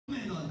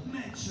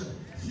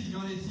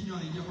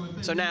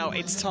So now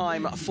it's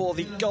time for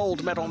the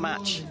gold medal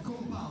match.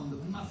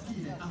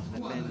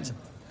 And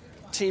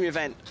team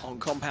event on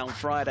Compound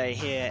Friday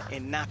here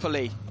in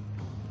Napoli.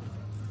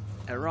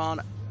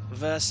 Iran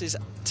versus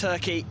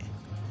Turkey.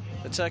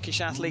 The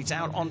Turkish athletes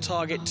out on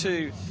target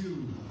too.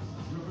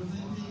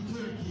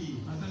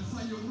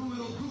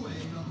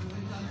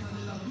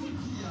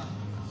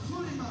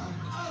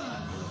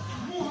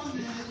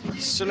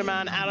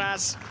 Suleyman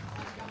Araz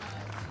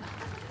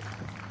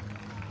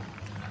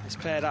is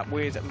paired up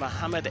with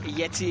Muhammed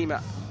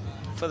Yetim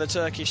for the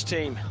Turkish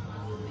team.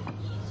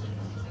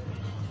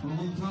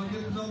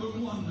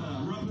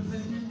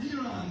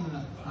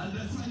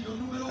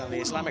 And the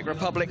Islamic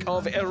Republic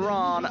of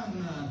Iran,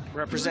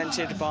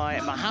 represented by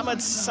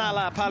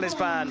Mohammadsaleh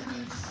Palizban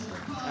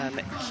and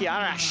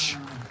Kiarash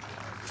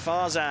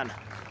Farzan.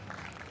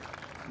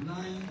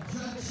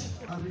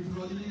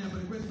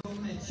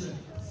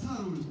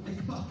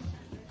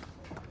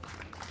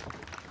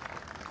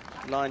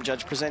 Line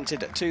judge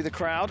presented to the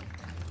crowd.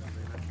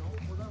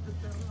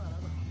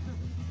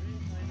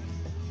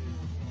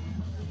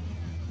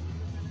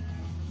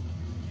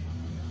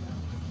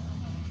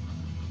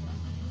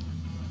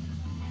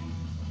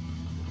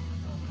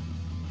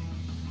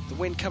 The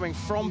wind coming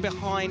from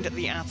behind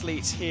the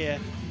athletes here.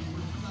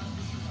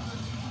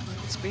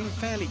 It's been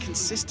fairly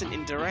consistent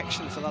in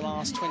direction for the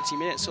last 20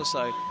 minutes or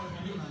so.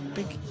 The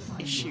big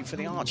issue for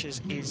the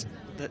archers is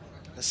that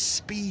the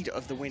speed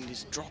of the wind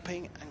is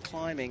dropping and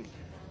climbing,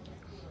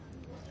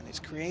 and it's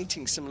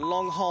creating some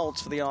long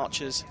holds for the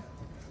archers.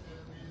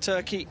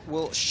 Turkey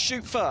will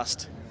shoot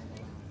first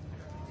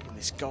in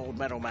this gold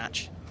medal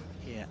match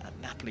here at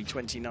Napoli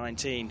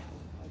 2019.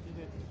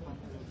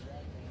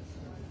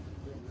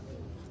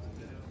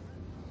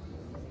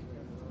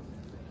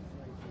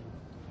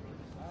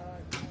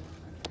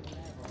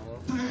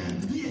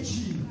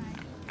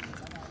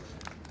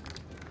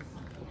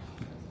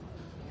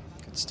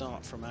 Good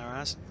start from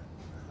Araz.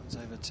 Hands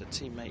over to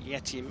teammate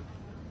Yetim.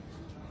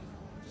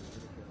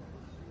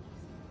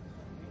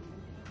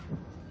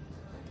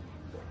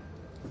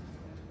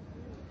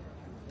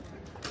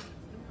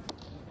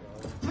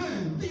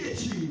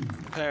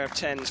 A pair of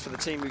 10s for the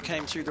team who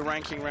came through the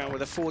ranking round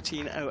with a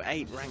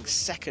 14.08, ranked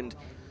second.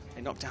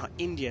 They knocked out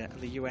India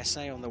and the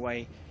USA on the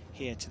way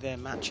here to their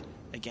match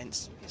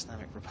against the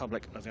Islamic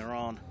Republic of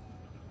Iran.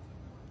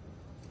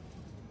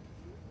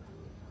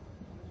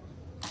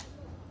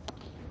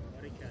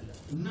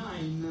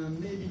 Nine,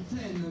 maybe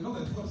 10,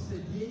 9, forse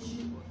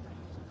 10.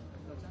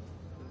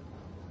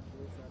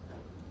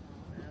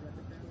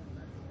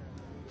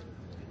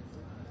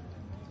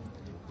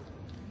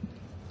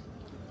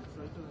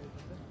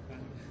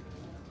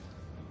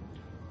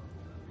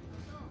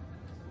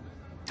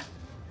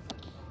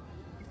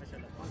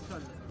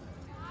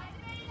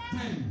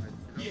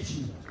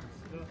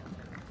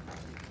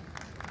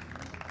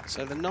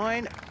 So the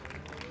 9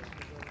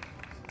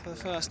 for the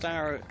first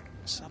arrow,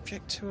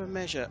 subject to a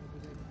measure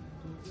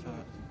for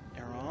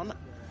Iran,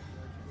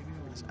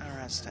 as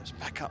Araz steps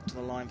back up to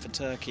the line for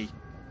Turkey.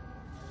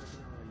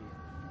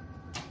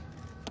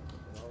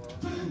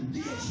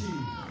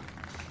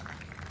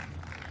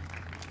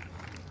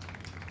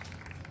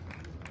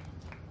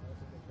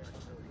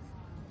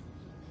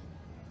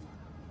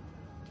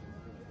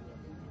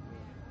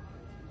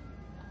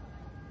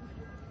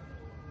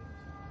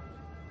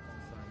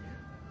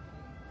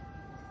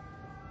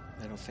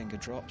 Little finger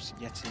drops.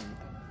 Yetim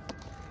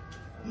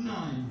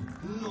 9,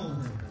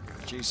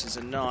 produces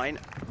a 9.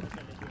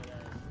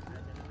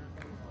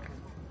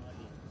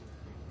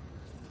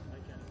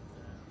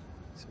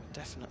 So a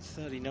definite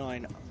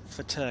 39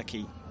 for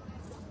Turkey.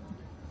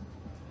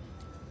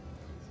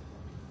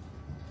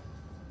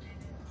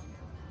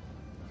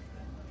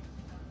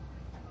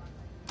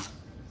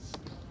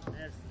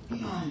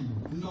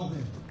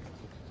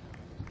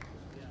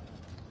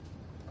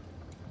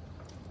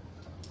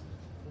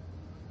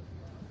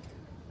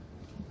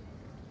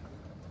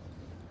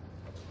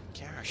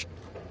 Kiarash,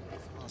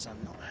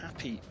 Farzan not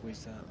happy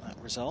with that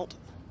result.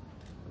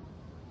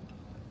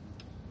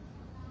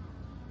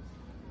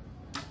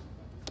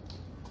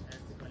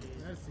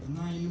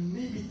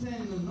 Maybe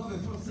 10, 9,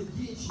 forse 10.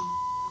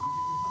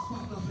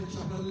 Quarta freccia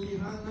per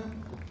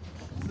l'Iran.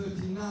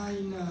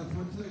 39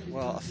 for Turkey.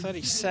 Well, a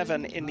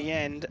 37 in the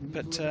end,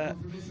 but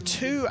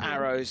 2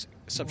 arrows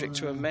subject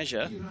to a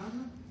measure.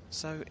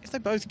 So if they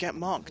both get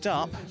marked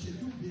up,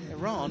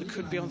 Iran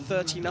could be on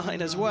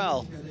 39 as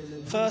well.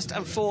 First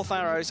and fourth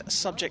arrows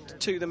subject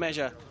to the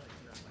measure.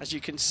 As you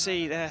can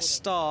see, they're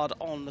starred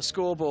on the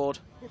scoreboard.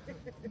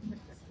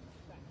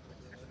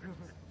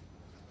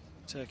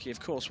 Turkey,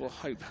 of course, will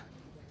hope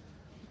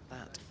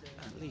that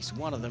at least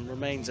one of them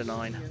remains a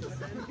 9. You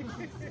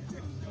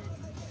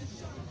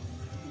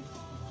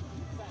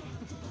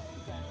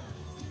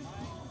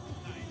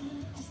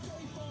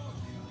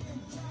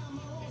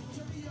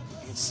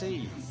can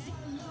see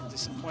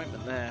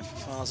disappointment there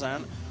for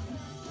Farzan.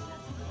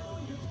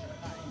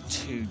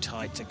 Too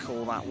tight to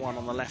call that one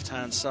on the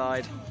left-hand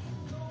side.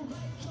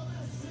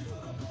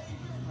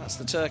 That's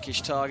the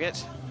Turkish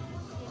target.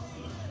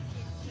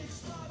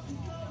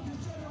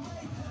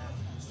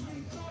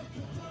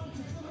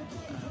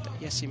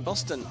 Yetim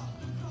Boston,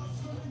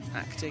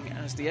 acting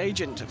as the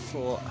agent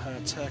for her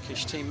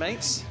Turkish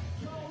teammates.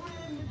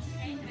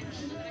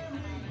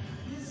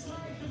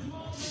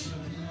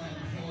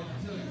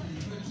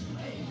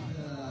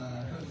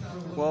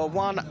 Well,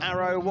 one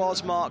arrow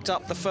was marked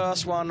up, the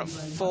first one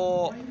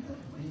for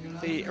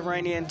the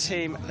Iranian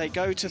team. They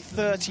go to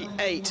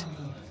 38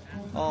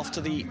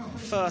 after the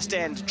first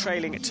end,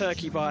 trailing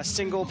Turkey by a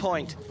single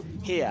point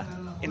here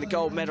in the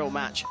gold medal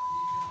match.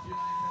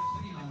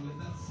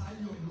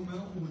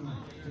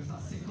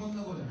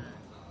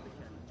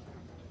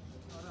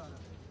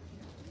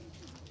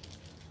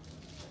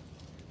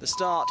 The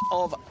start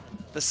of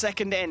the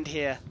second end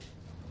here,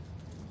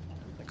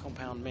 the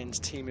compound men's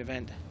team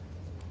event.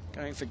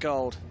 Going for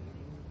gold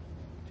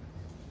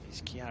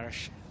is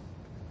Kiarash,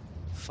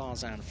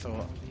 Farzan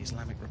for the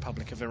Islamic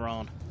Republic of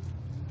Iran.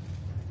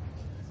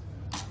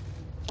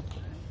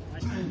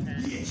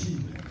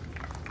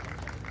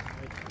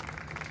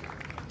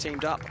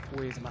 Teamed up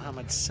with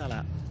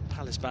Mohammadsaleh,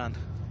 Palizban.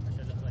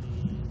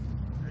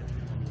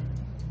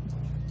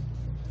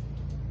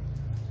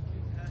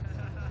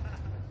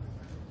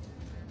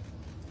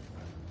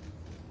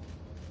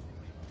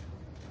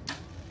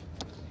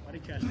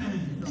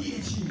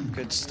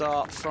 Good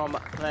start from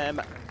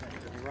them.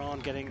 Iran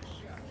getting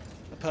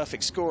the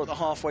perfect score at the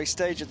halfway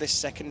stage of this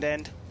second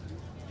end.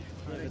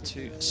 Over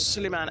to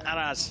Suleyman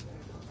Araz.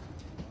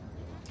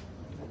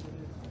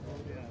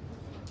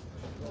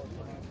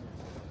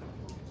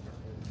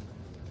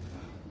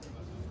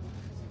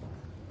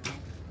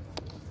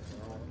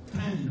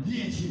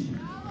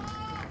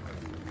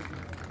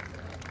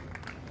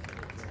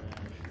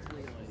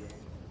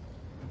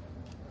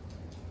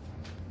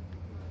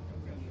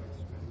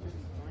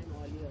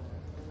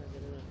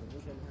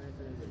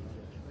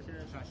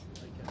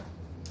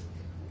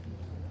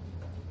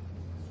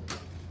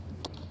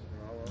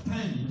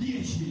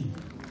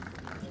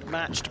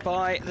 Matched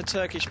by the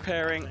Turkish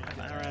pairing of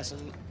Araz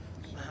and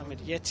Muhammed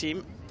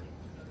Yetim.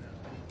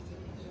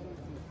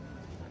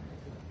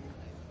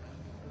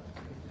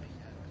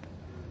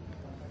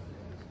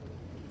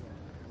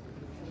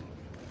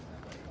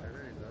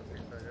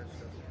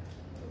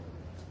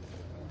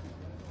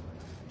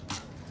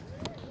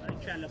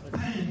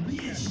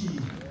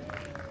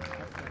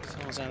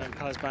 Farzan and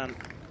Palizban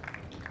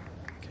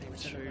came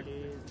through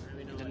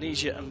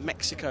Indonesia and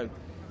Mexico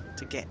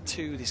to get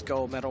to this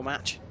gold medal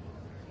match.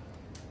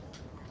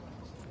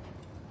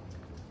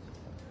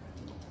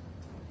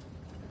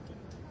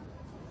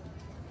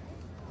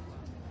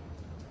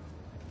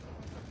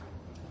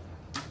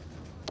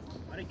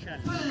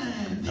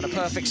 And a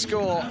perfect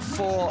score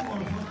for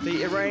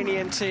the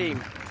Iranian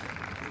team,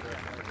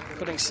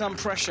 putting some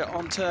pressure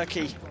on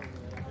Turkey.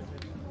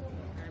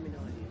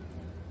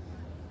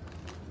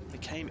 They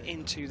came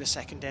into the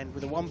second end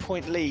with a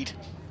 1-point lead.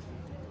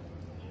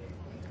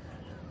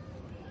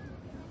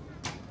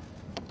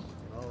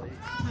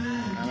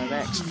 And the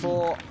next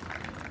for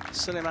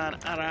Suleyman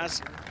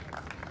Araz.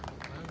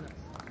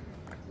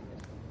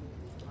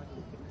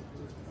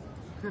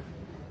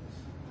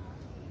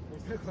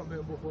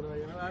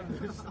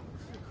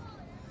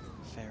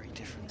 Very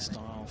different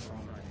style from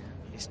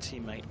his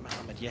teammate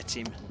Muhammed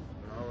Yetim.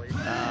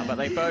 But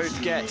they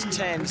both get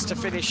 10s to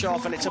finish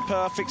off, and it's a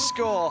perfect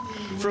score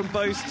from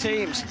both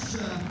teams.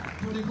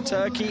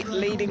 Turkey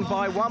leading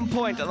by 1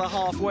 point at the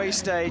halfway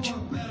stage.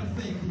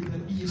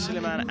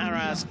 Suleyman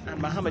Araz and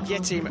Muhammed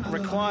Yetim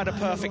required a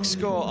perfect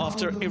score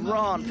after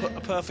Iran put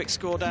a perfect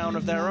score down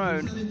of their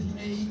own.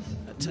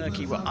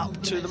 Turkey were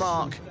up to the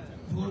mark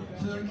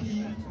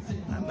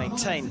and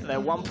maintain their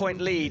 1-point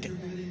lead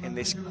in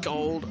this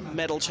gold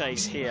medal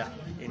chase here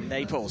in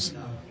Naples.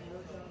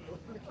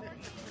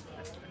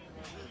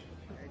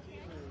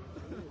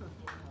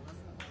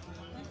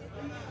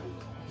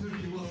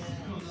 Turkey was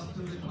second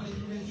after the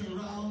qualification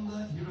round.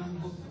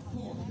 Iran was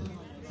fourth.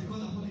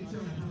 Seconda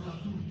posizione per la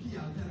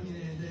Turchia al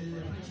termine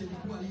delle frecce di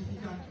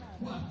qualifica.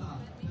 Quarta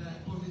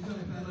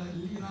posizione per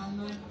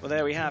l'Iran. Well,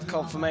 there we have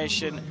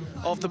confirmation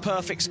of the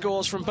perfect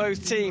scores from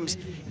both teams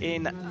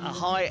in a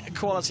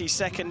high-quality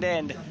second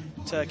end.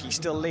 Turkey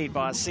still lead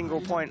by a single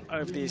point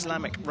over the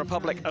Islamic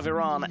Republic of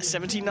Iran,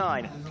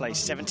 79, plays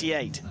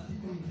 78.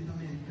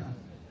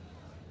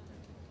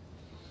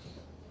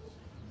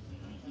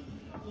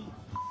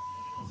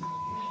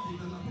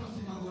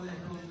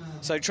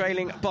 So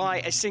trailing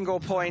by a single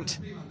point,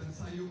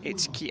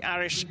 it's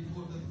Kiarash,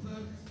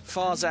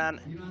 Farzan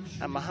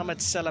and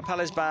Mohammadsaleh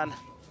Palizban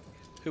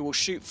who will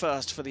shoot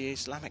first for the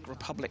Islamic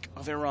Republic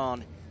of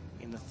Iran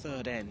in the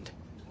third end,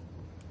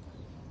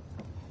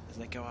 as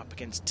they go up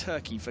against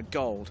Turkey for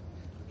gold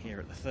here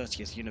at the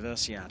 30th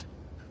Universiade.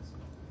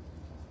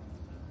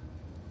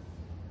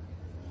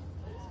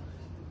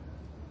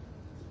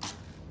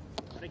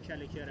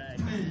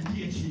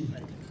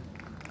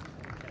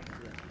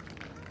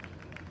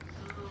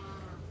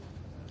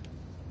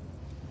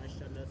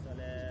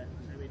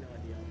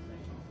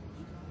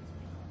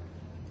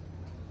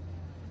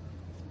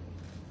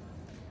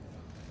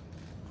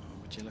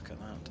 Would you look at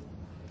that?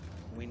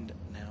 Wind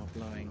now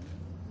blowing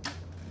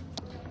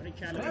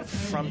in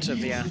front of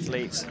the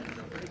athletes.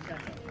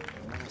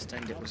 Last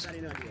end it was a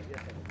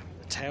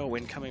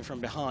tailwind coming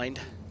from behind.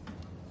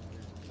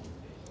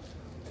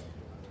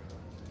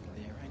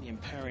 The Iranian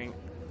pairing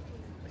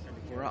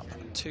were up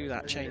to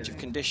that change of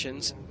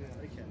conditions.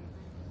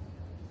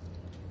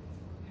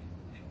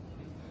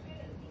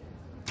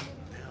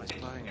 Now it's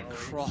blowing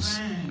across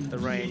the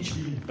range,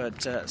 but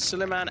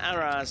Suleyman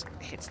Araz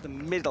hits the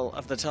middle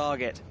of the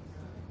target.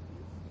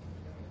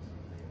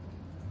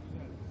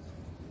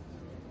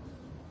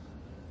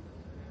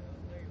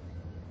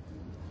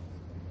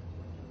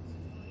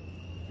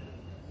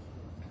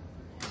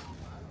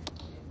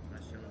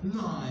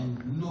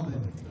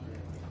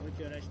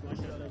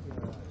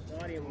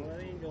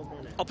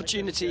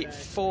 Opportunity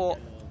for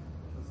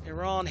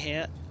Iran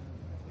here.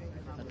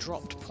 A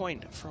dropped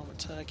point from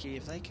Turkey.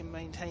 If they can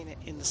maintain it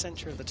in the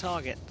center of the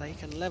target, they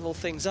can level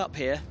things up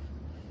here.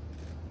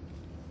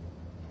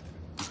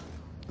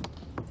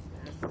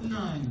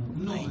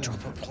 They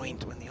drop a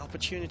point when the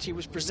opportunity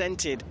was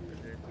presented.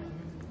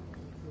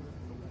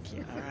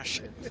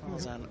 Kiarash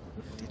Farzan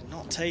did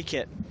not take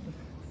it.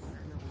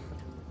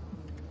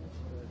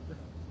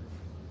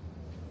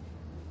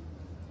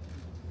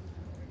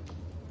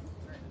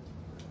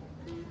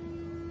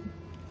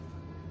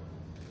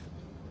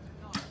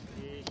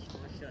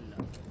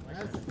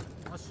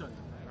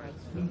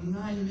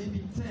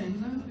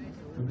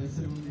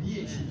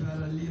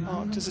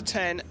 Marked as a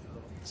 10,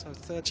 so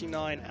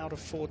 39 out of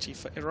 40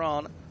 for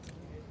Iran.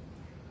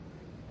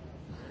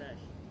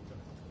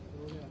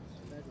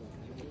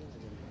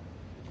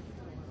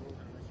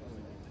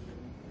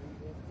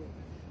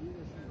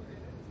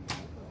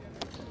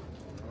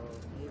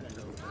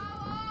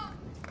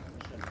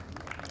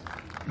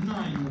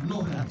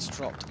 That's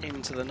dropped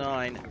into the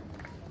 9.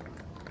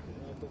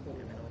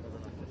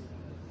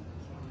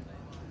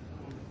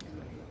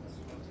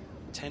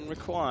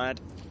 Required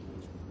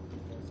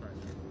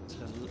to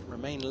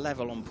remain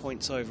level on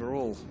points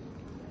overall.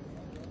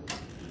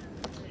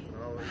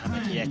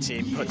 Mohammed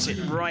Yetim puts it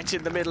right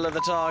in the middle of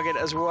the target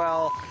as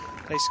well.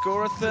 They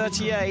score a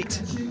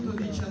 38,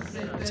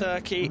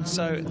 Turkey,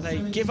 so they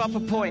give up a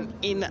point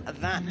in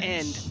that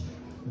end.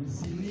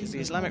 The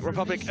Islamic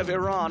Republic of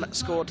Iran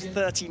scored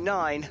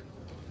 39.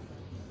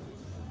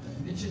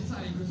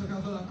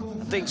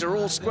 Things are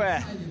all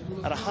square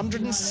at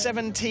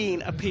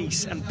 117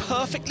 apiece and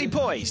perfectly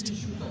poised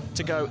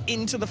to go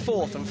into the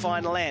 4th and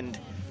final end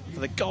for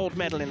the gold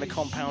medal in the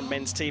compound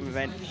men's team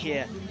event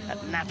here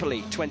at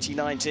Napoli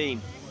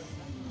 2019.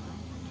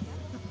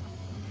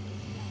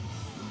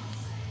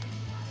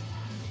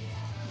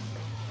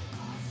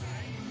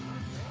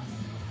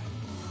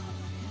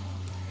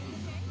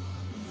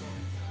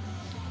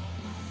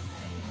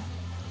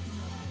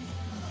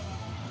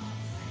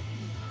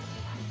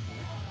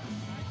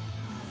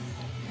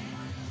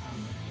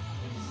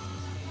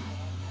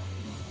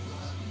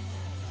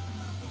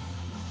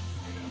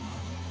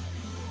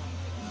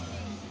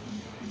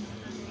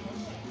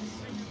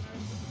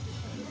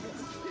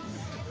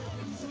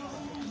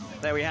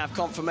 There we have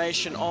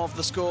confirmation of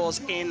the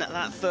scores in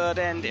that 3rd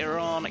end.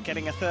 Iran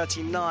getting a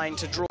 39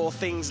 to draw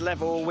things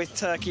level with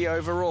Turkey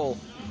overall.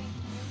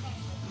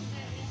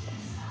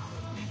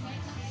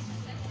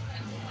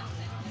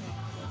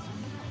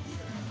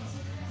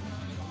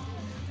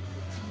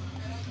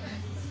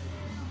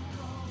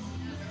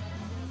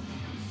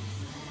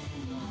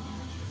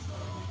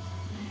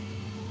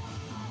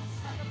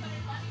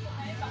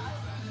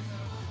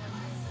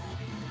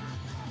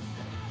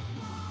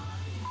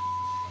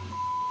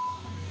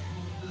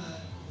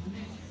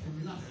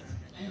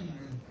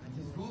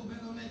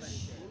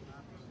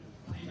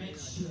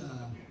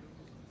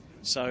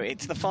 So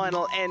it's the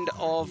final end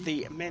of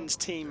the men's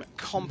team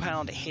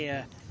compound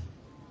here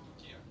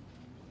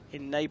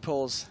in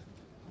Naples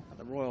at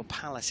the Royal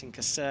Palace in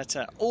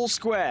Caserta. All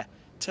square.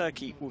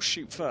 Turkey will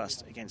shoot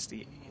first against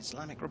the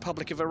Islamic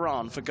Republic of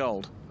Iran for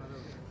gold.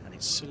 And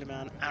it's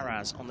Suleyman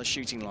Araz on the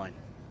shooting line.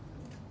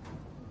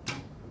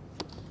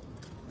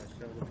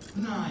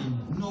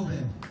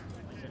 9-9.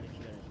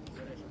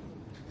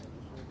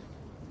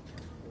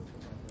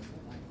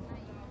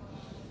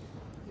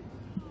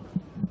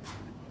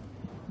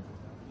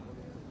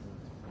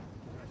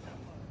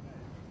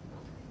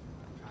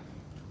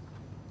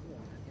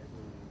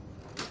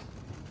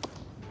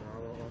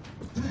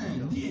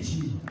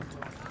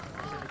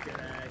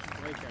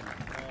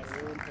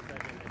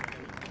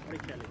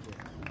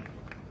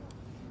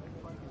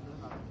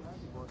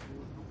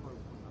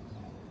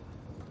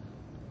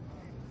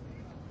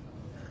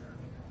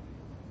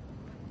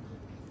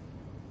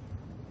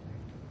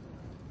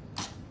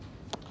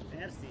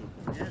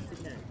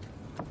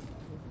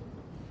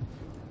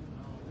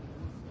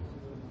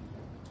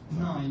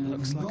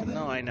 Looks like a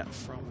 9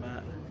 from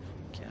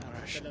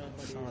Kiarash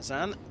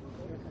Farzan.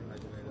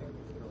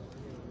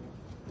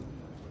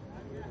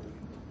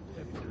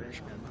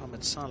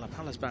 Mohammadsaleh,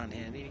 Palizban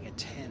here, needing a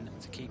 10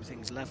 to keep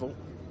things level.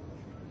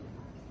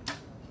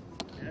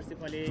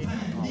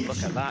 Oh,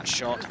 look at that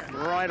shot.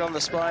 Right on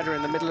the spider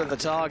in the middle of the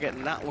target,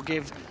 and that will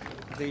give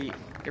the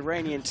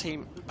Iranian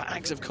team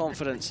bags of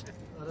confidence.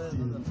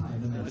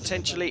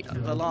 Potentially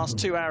the last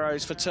 2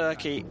 arrows for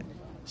Turkey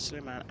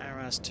Suleyman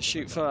Araz to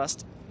shoot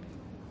first.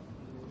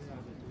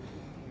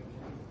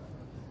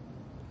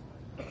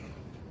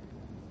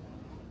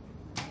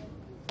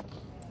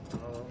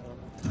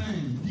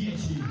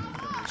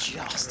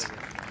 Just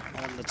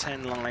on the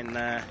 10 line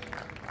there.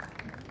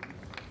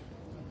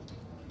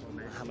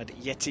 Muhammed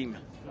Yetim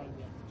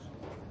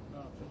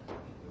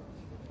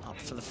up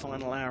for the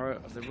final arrow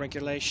of the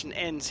regulation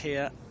ends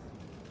here.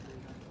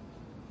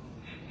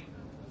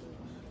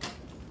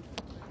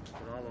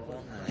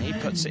 And he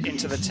puts it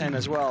into the 10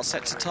 as well.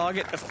 Sets a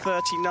target of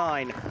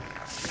 39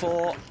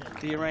 for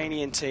the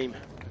Iranian team.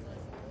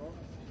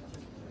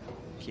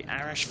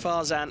 Kiarash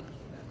Farzan.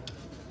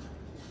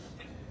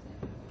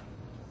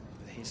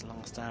 His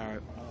last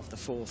arrow of the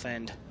 4th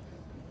end.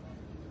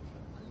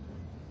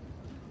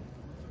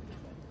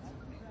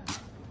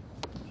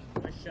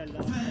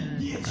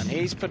 And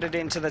he's put it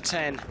into the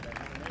 10.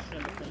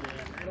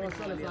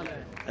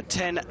 A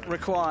 10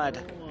 required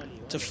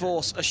to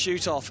force a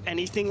shoot-off.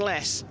 Anything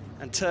less,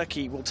 and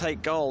Turkey will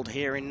take gold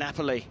here in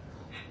Napoli.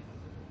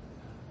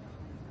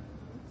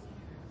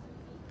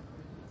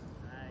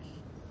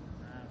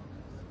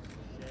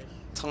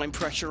 Time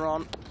pressure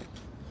on.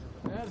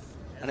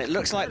 And it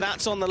looks like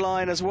that's on the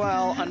line as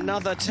well.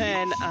 Another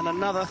 10 and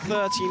another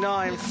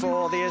 39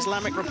 for the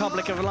Islamic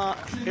Republic of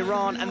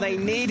Iran, and they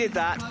needed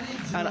that.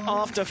 And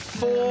after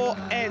 4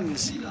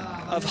 ends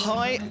of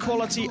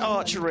high-quality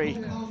archery,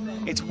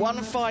 it's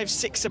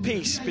 1-5-6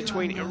 apiece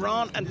between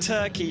Iran and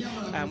Turkey,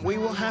 and we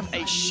will have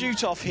a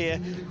shoot-off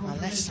here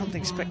unless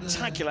something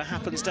spectacular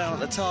happens down at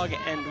the target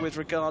end with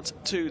regards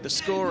to the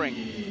scoring.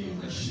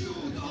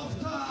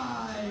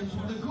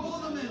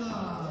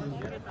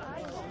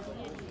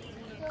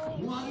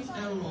 One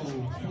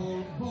arrow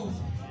for both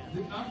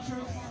the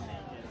archers,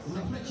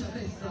 una freccia a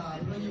testa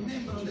per ogni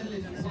membro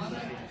delle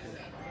squadre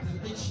per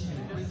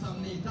decidere questa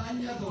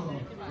medaglia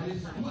d'oro delle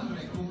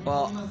squadre con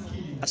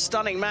maschili. A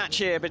stunning match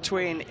here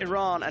between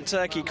Iran and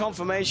Turkey.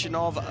 Confirmation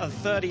of a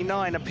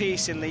 39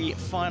 apiece in the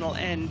final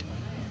end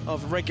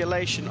of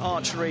regulation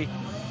archery.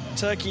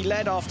 Turkey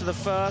led after the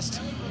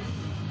first.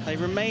 They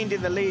remained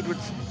in the lead with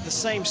the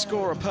same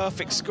score, a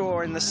perfect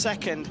score in the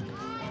second.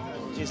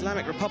 The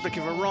Islamic Republic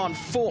of Iran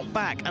fought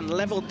back and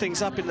leveled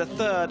things up in the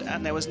third,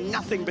 and there was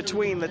nothing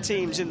between the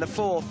teams in the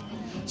fourth.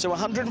 So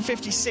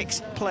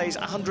 156 plays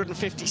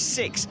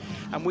 156,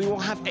 and we will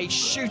have a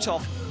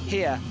shoot-off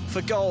here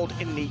for gold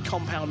in the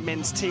compound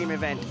men's team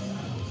event.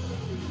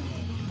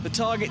 The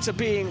targets are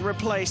being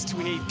replaced.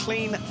 We need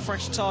clean,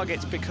 fresh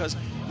targets because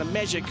the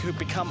measure could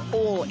become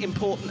all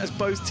important as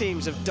both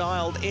teams have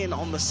dialed in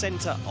on the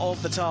center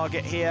of the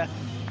target here.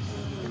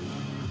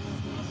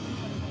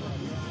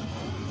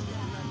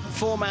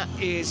 Format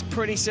is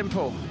pretty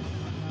simple.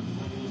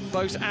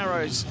 Both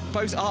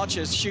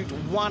archers shoot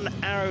 1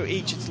 arrow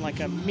each. It's like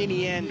a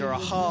mini end or a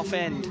half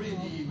end.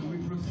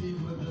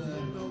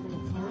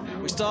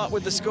 We start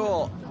with the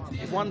score.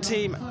 If one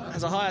team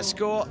has a higher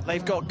score,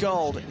 they've got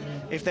gold.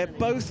 If they're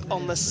both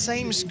on the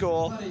same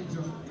score,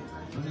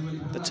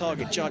 the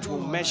target judge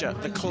will measure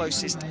the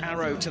closest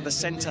arrow to the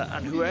center,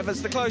 and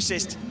whoever's the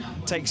closest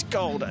takes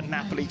gold at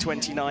Napoli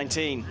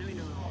 2019.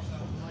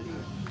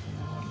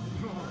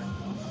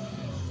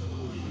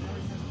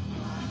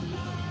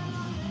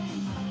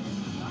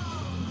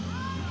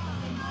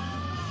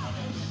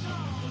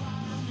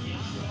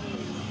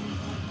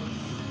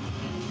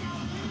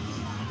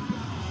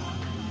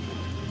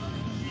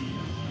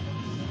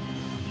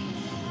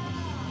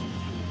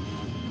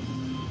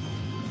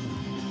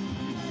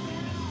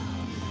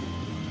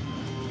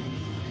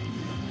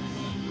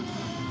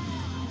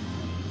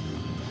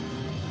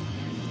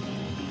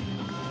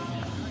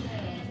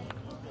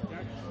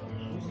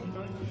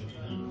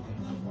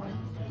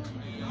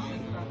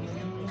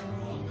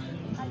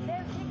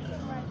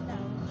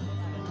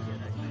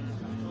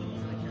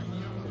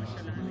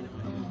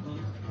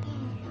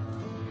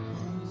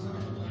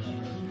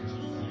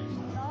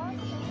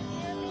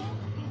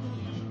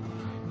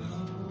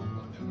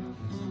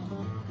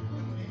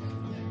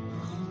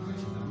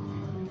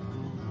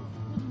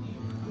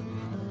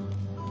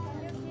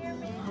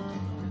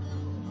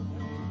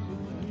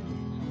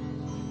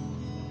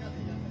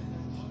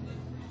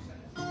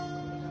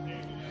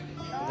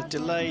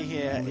 Delay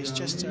here is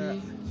just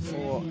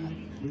for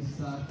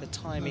the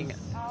timing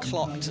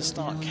clock to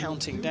start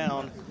counting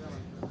down.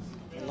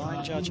 The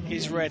line judge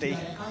is ready.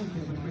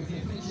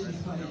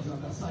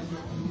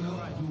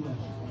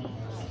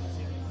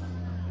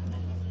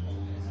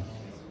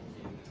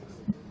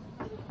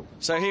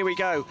 So here we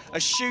go, a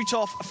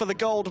shoot-off for the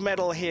gold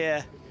medal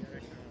here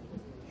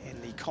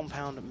in the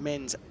compound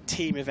men's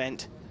team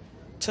event.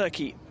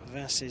 Turkey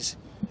versus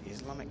the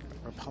Islamic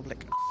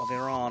Republic of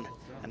Iran.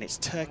 And it's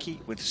Turkey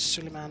with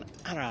Suleyman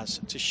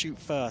Araz to shoot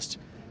first.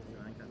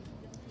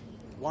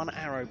 1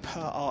 arrow per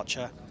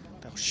archer.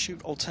 They'll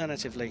shoot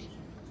alternatively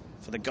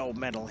for the gold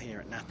medal here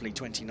at Napoli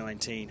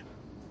 2019.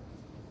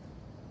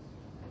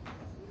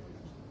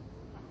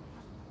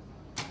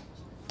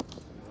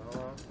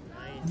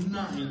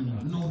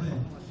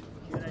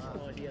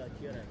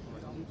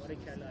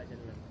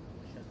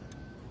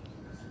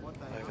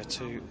 Over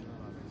to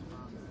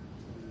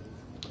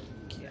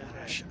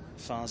Kiarash,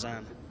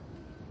 Farzan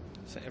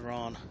for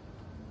Iran.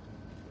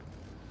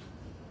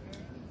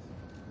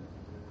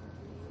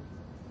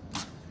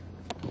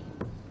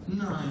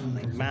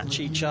 They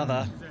match each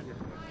other.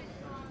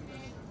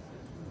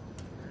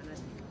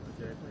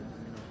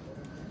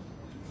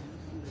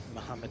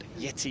 Muhammed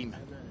Yetim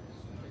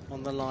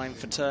on the line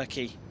for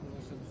Turkey.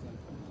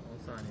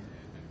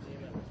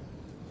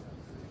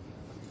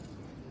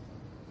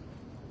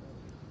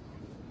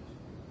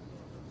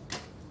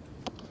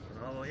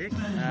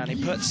 And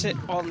he puts it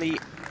on the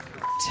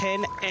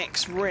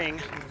 10x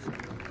ring.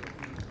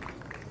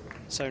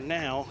 So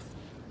now,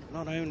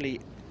 not only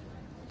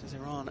does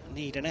Iran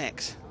need an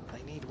X,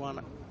 they need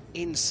one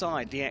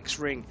inside the X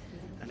ring.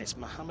 And it's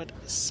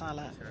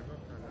Mohammadsaleh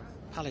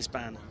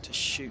Palizban to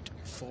shoot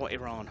for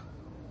Iran.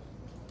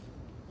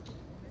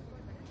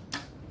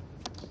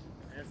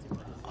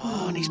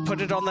 Oh, and he's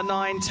put it on the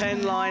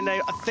 9-10 line. I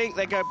think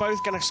they're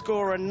both going to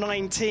score a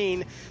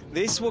 19.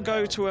 This will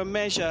go to a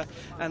measure,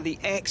 and the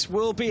X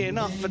will be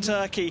enough for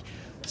Turkey,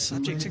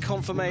 subject to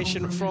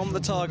confirmation from the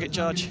target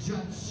judge.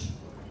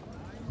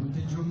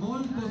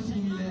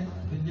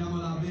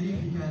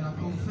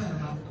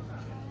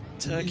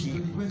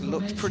 Turkey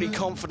looked pretty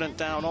confident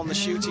down on the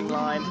shooting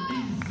line.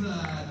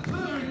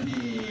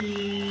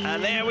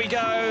 And there we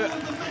go.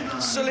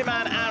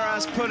 Suleyman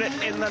Araz put it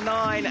in the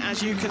 9,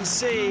 as you can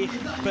see.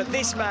 But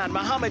this man,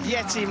 Mohammed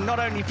Yetim, not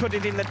only put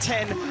it in the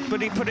 10,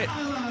 but he put it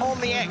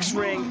on the X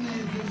ring.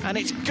 And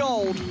it's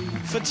gold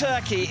for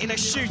Turkey in a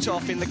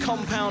shoot-off in the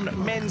compound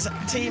men's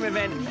team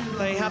event.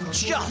 They have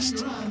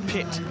just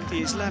pipped the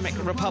Islamic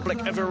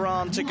Republic of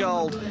Iran to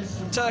gold.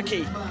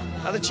 Turkey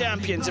are the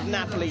champions of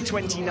Napoli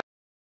 2019.